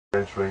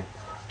entering,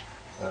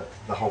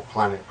 the whole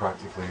planet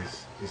practically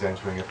is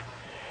entering a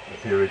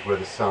period where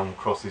the sun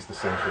crosses the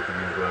centre of the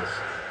universe.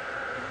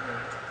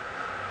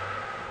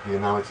 The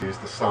analogy is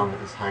the sun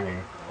is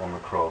hanging on the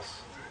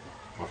cross.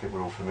 I think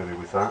we're all familiar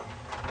with that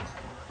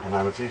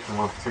analogy from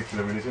one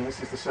particular religion.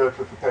 This is the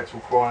circle of perpetual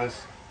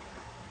choirs,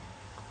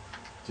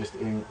 just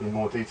in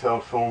more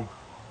detailed form,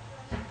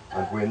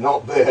 and we're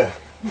not there.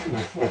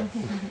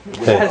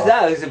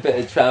 That was a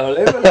bit of trouble,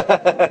 isn't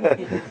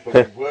it?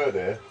 But we were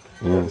there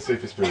at the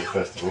Super Spirit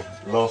Festival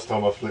last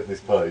time I flipped this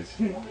page.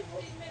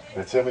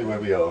 Now tell me where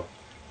we are.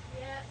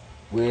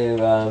 We're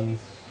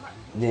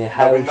near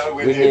Hare. No,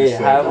 we're We're near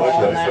Hare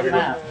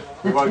Krishna.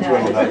 We won't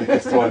dwell on that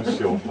because time's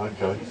short.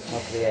 Okay.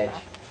 Off the edge.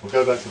 We'll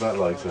go back to that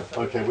later.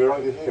 Okay, we're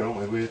over here,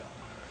 aren't we?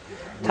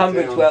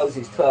 Tunbridge Wells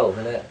is 12,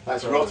 isn't it?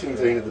 That's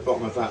Rottingdean at the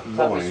bottom of that line.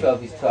 Tunbridge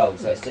Wells is 12,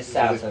 so it's just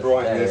south of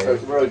Brighton there, so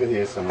there. we're over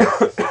here somewhere.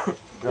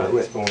 Right,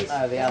 this point.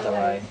 Oh, the other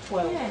way.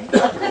 12.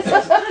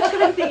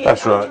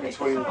 That's right.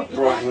 Between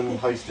Brighton and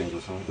Hastings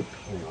or something.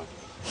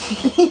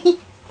 Anyway.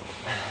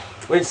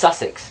 We're in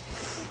Sussex.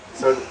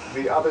 So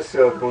the other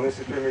circle, and this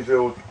has been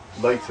revealed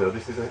later,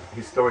 this is a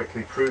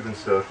historically proven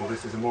circle.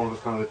 This is more of a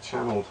kind of a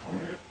channeled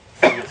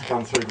thing that's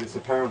come through, but it's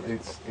apparent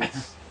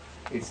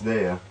it's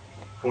there.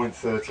 Point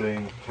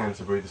 13,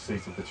 Canterbury, the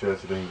seat of the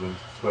Church of England.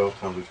 12,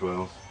 Tunbridge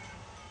Wells.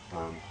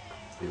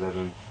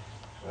 11,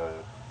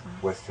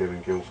 West Hill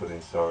in Guildford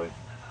in Surrey.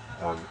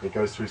 It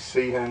goes through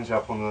Stonehenge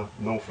up on the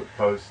Norfolk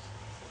coast,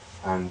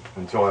 and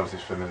Giles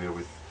is familiar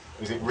with.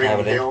 Is it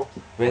Ring Hill?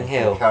 Ring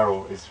Hill.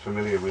 Carol is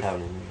familiar with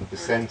the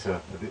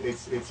centre.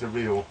 It's a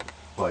real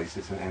place.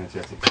 It's an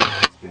energetic centre.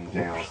 It's been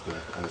doused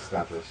and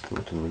established. I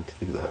didn't mean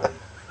to do that.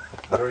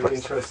 Very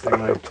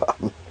interestingly,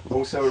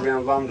 also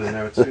around London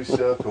there are two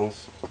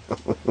circles,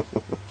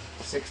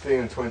 16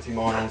 and 20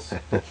 miles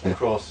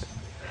across,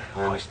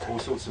 and all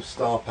sorts of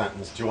star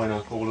patterns join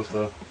up all of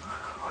the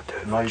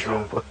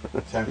major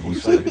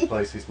temples, sacred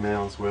places,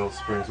 mounds, wells,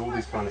 springs, all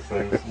these kind of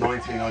things.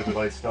 19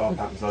 overlaid star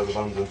patterns over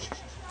London.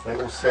 They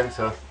all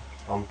centre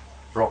on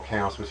Brock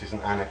House, which is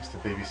an annex to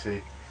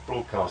BBC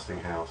Broadcasting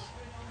House.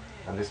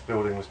 And this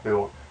building was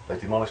built, they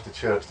demolished a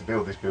church to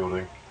build this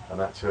building, and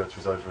that church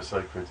was over a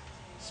sacred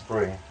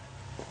spring.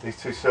 These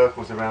two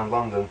circles around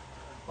London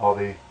are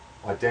the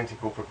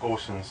identical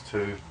proportions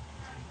to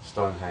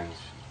Stonehenge,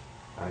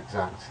 and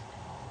exact,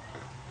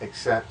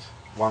 except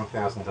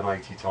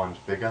 1,080 times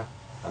bigger,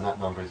 and that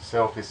number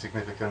itself is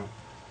significant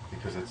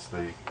because it's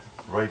the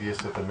radius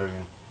of the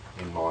moon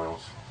in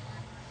miles.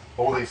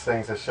 All these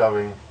things are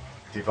showing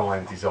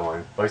divine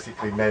design.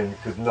 Basically, men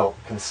could not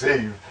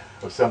conceive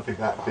of something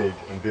that big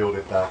and build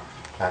it that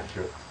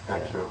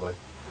accurately.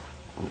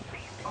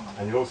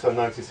 And you also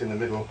notice in the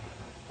middle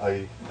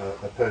a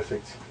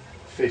perfect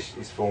fish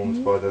is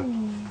formed by the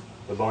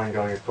line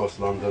going across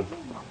London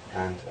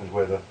and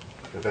where the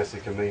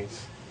Vesica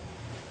meets.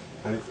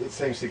 And it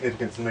seems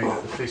significant to me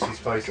that the fish is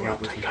facing up,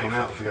 which has come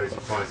out of the Age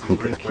of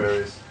Pisces,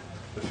 whereas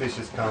the fish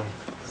has come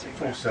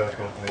full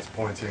circle and it's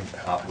pointing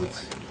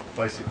upwards.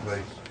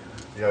 Basically,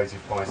 the Age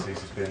of Pisces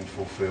has been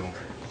fulfilled.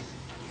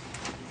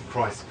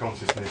 Christ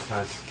consciousness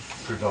has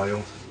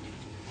prevailed.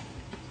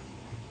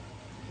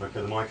 Look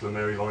at the Michael and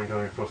Mary line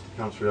going across the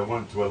country. I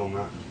won't dwell on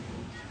that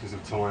because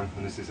of time,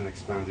 and this is an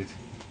expanded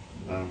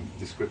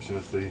description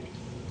of the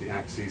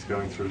axes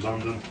going through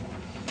London.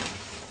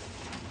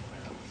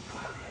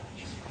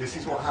 This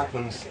is what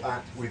happens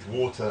with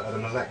water at a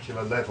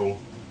molecular level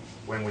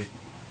when we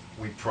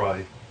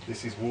pray.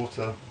 This is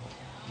water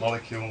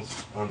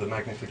molecules under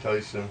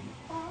magnification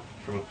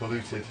from a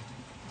polluted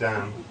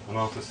dam. An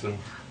artisan,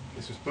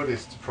 this was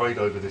Buddhists, prayed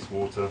over this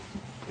water.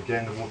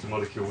 Again, the water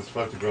molecule was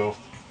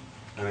photographed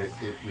and it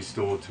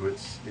restored to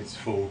its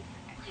full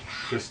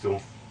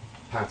crystal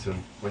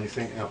pattern. When you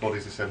think our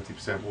bodies are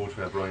 70%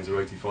 water, our brains are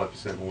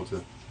 85%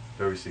 water,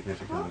 very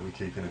significant that we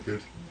keep in a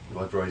good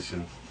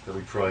vibration, that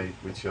we pray,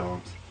 we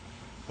chant.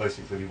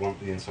 Basically, we want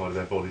the inside of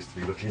our bodies to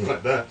be looking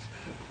like that,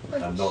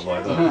 and not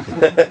like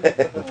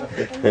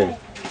that.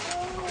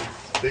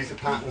 These are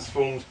patterns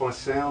formed by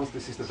sounds.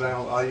 This is the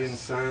vowel A in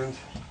sound.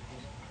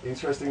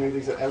 Interestingly,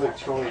 these are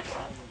electronic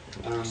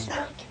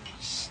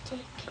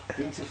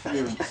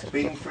interference,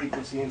 beam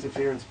frequency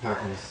interference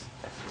patterns.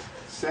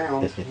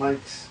 Sound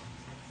makes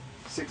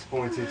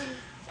 6-pointed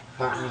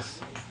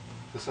patterns.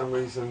 For some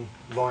reason,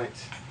 light,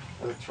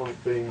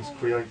 electronic beams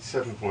create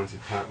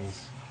 7-pointed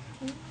patterns.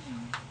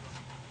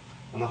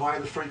 And the higher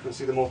the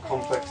frequency, the more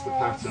complex the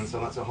pattern. So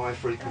that's a high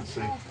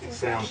frequency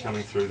sound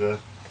coming through there.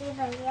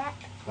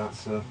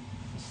 That's a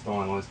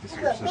stylised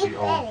description of the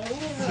Om.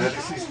 Now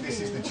this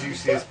is the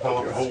juiciest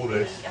part of all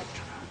this.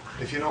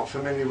 If you're not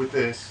familiar with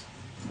this,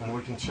 and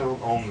we can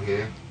chant Om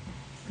here.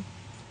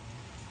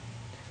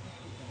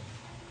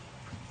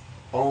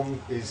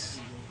 Om is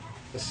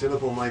a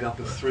syllable made up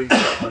of 3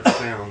 separate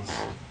sounds.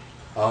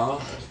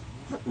 Ah,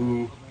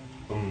 U,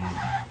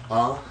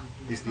 Ah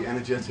is the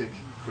energetic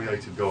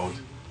creator God.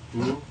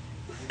 U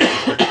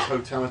is the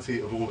totality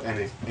of all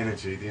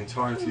energy, the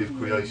entirety of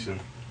creation,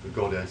 the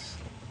goddess.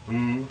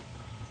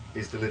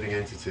 Is the living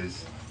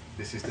entities,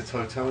 This is the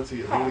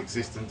totality of all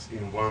existence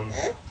in one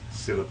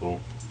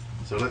syllable.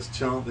 So let's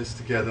chant this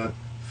together,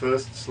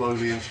 first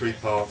slowly in 3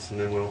 parts, and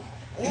then we'll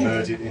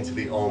merge it into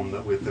the Om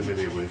that we're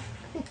familiar with.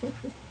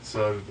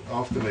 So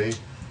after me,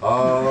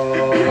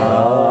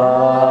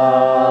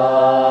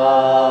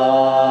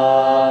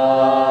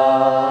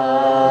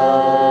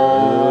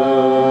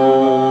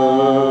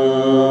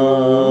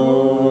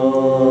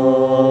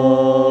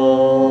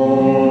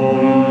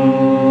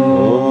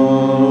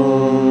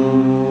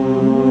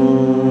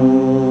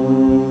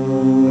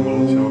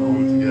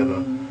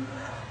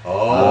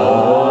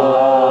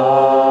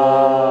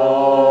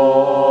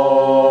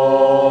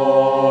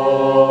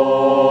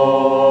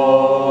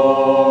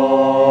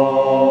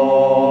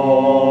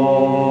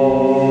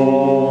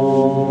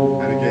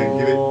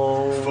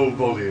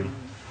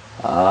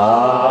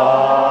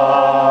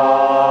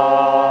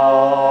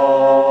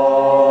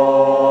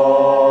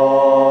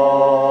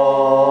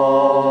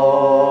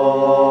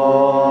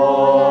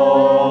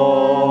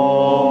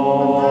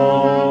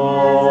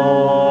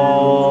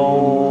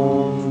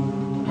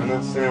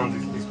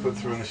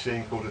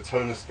 called a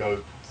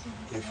tonoscope.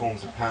 It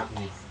forms a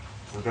pattern,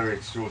 and very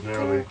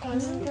extraordinarily,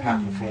 the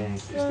pattern formed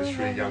is the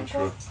Sri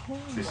Yantra.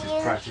 This is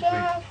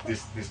practically,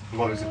 this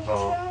blows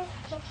apart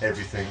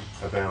everything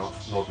about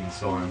modern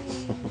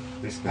science.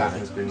 This pattern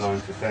has been known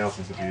for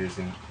thousands of years,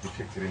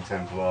 depicted in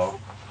temple art.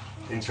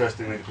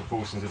 Interestingly, the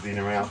proportions of the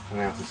inner and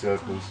outer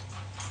circles,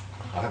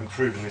 I haven't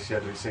proven this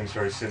yet, but it seems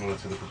very similar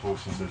to the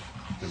proportions of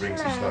the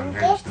rings of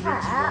Stonehenge, the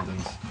rings of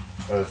London's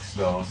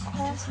Earthstars.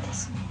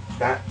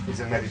 That is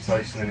a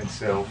meditation in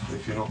itself.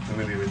 If you're not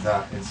familiar with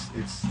that,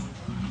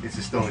 it's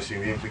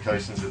astonishing. The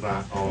implications of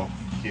that are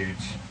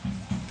huge.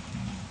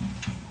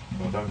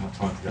 Well, I don't have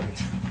time to go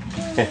into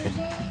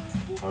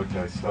it.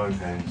 Okay,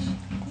 Stonehenge.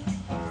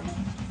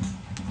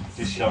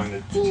 Just showing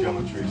the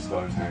geometry of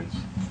Stonehenge.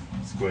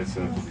 Squared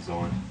circle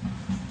design.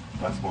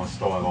 That's my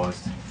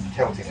stylised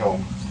Celtic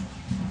Om.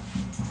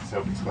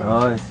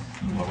 Self-explanatory. Nice.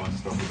 I won't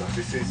stop with that.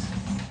 This is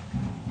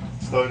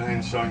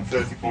Stonehenge showing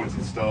 30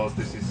 pointed stars.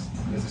 There's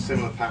a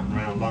similar pattern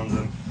around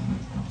London.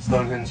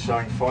 Stonehenge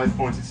showing 5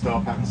 pointed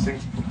star pattern,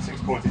 6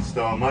 pointed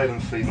star, male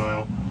and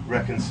female,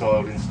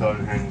 reconciled in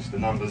Stonehenge. The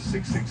numbers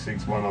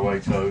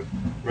 6661080,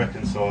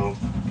 reconciled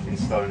in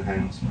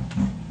Stonehenge.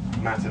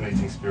 Matter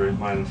meeting spirit,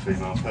 male and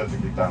female,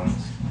 perfectly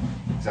balanced.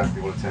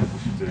 Exactly what a temple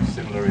should do.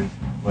 Similar in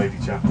Lady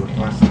Chapel at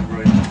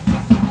Glastonbury.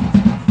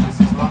 This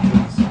is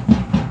London's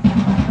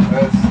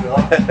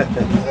Earthstar,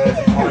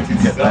 30 pointed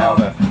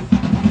star.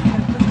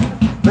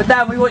 But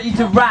Dan, we want you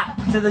to rap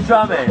to the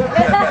drumming.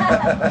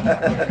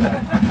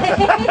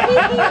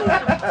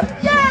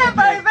 Yeah,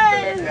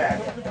 baby!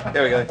 Yeah.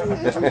 There we go.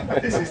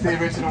 This is the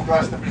original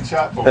Glastonbury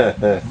Chapel.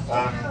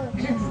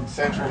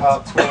 Central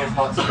hut, 12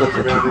 huts built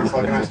around it. It's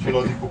like an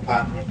astrological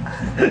pattern.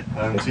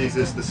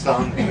 Jesus, the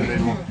sun in the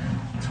middle,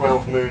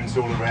 12 moons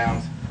all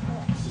around.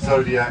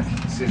 Zodiac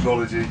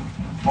symbology,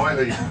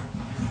 highly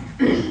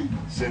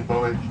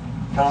symbolic.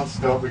 Can't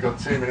stop, we've got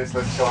 2 minutes,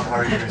 let's chant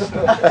Hare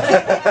Krishna.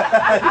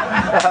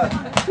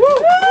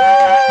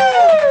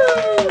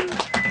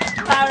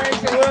 Hare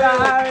Krishna,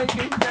 Hare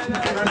Krishna,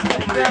 Hare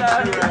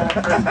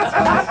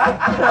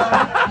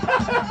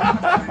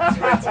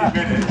 20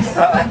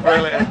 minutes.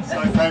 Brilliant. So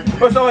thank you.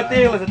 What's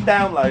ideal as a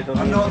download on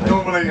I'm not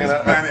normally as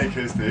manic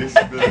as this,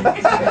 but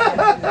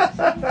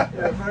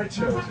very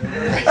chill.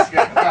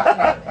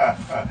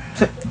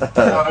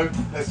 So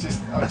let's just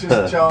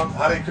chant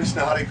Hare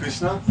Krishna, Hare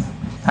Krishna.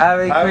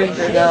 Hare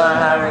Krishna,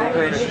 Hare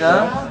Krishna.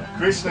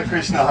 Krishna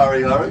Krishna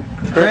Hare Hare.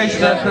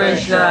 Krishna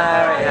Krishna,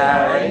 Hare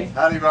Hare.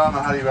 Hare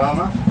Rama, Hare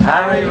Rama.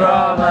 Hare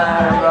Rama,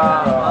 Hare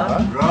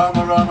Rama.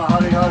 Rama Rama,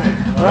 Hare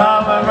Hare.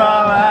 Rama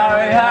Rama,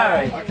 Hare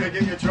Hare. Okay,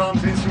 get your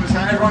drums, instruments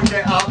out. Everyone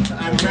get up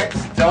and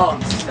let's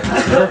dance.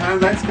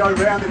 And let's go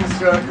round in a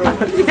circle.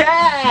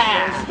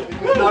 Yeah!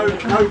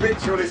 No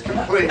ritual is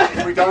complete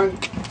if we don't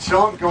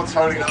chant God's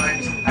holy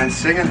names and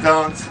sing and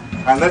dance.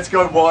 And let's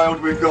go wild,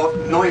 we've got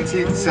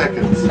 90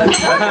 seconds.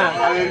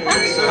 Hare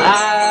Krishna,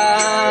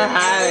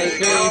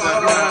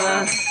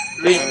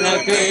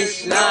 Krishna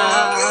Krishna,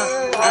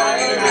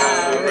 Hare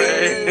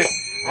Hare,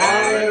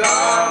 Hare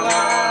Rama,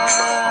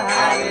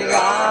 Hare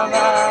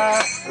Rama,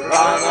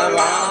 Rama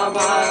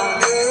Rama,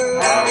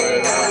 Hare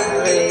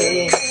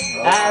Hare,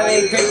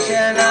 Hare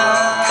Krishna,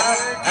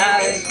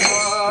 Hare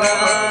Krishna,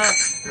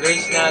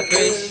 Krishna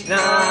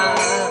Krishna,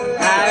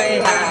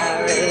 Hare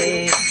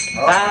Hare,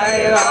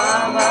 Hare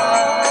Rama,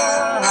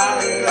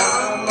 Hare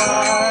Rama,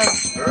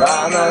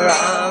 Rama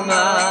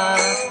Rama,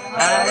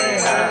 Hare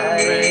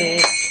Hare,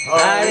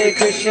 Hare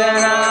Krishna,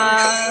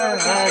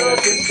 Hare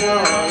Krishna,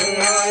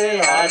 Hare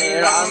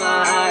Hare, Rama,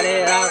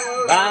 Hare Rama,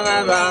 Rama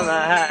Rama,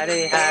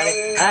 Hare Hare,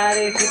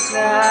 Hare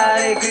Krishna,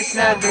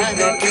 Krishna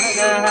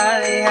Krishna,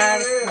 Hare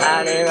Hare,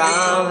 Hare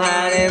Ram,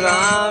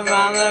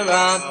 Rama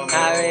Ram,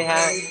 Hare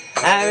Hare.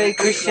 Hare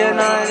Krishna,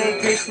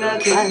 Krishna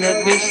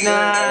Krishna,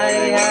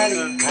 Hare Hare,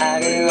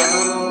 Hare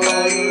Ram,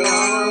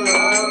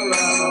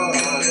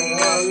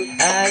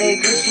 Hare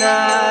Krishna,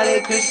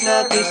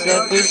 Krishna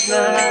Krishna,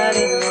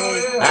 Hare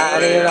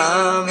Hare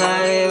Ram,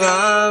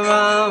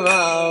 Ram,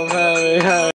 Ram, Hare Hare.